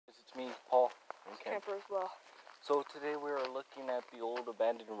It's me, Paul, and Kemper as well. So today we are looking at the old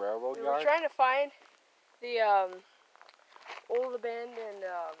abandoned railroad We yard. were trying to find the old abandoned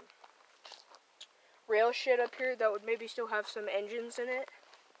rail shit up here that would maybe still have some engines in it.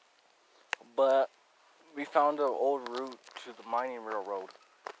 But we found an old route to the mining railroad,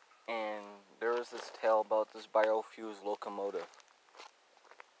 and there was this tale about this biofuels locomotive.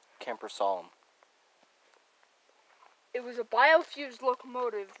 Kemper saw him. It was a biofuels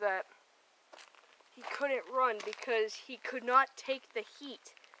locomotive that he couldn't run because he could not take the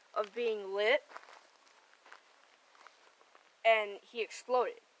heat of being lit, and he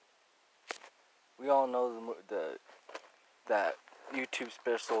exploded. We all know that YouTube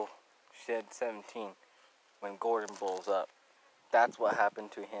special Shed 17 when Gordon blows up. That's what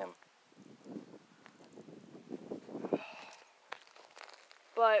happened to him.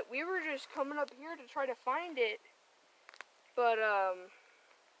 But we were just coming up here to try to find it. But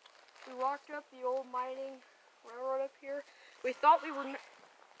we walked up the old mining railroad up here. We thought we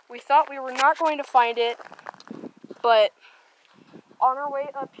were not going to find it, but on our way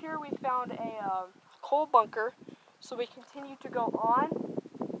up here we found a coal bunker. So we continued to go on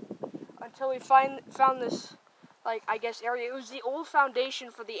until we found this, like, I guess, area. It was the old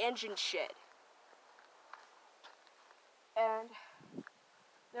foundation for the engine shed. And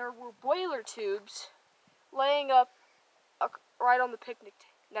there were boiler tubes laying up right on the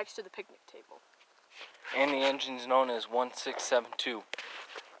next to the picnic table. And the engine's known as 1672.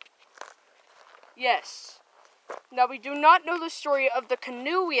 Yes. Now, we do not know the story of the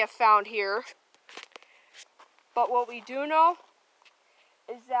canoe we have found here, but what we do know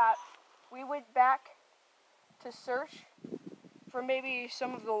is that we went back to search for maybe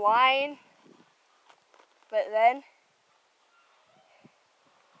some of the line, but then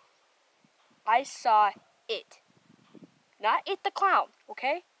I saw it. Not it the clown,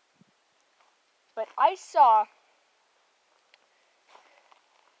 okay? But I saw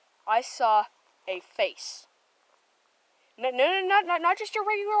a face. No, not just your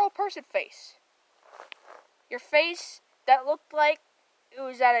regular old person face. Your face that looked like it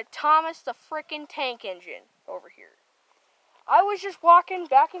was at a Thomas the frickin' Tank Engine over here. I was just walking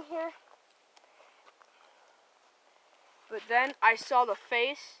back in here, but then I saw the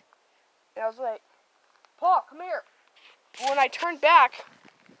face, and I was like, Paul, come here. But when I turned back,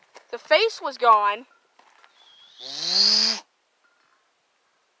 the face was gone.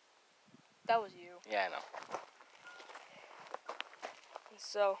 That was you. Yeah, I know. And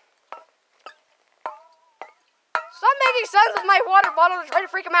so, stop making sounds with my water bottle and try to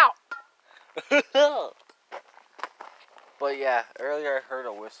freak him out. But yeah, earlier I heard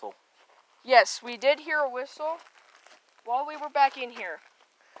a whistle. Yes, we did hear a whistle while we were back in here.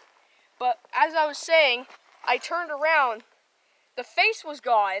 But as I was saying, I turned around. The face was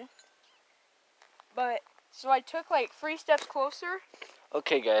gone. But so I took like 3 steps closer.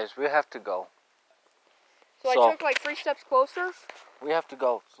 Okay, guys, we have to go. So I took like 3 steps closer. We have to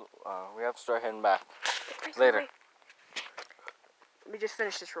go. So, we have to start heading back. Later. Let me just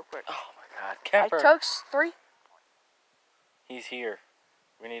finish this real quick. Oh my God, Kemper. I took 3. He's here.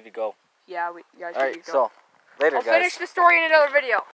 We need to go. Yeah, guys. All right, so later, guys. I'll finish the story in another video.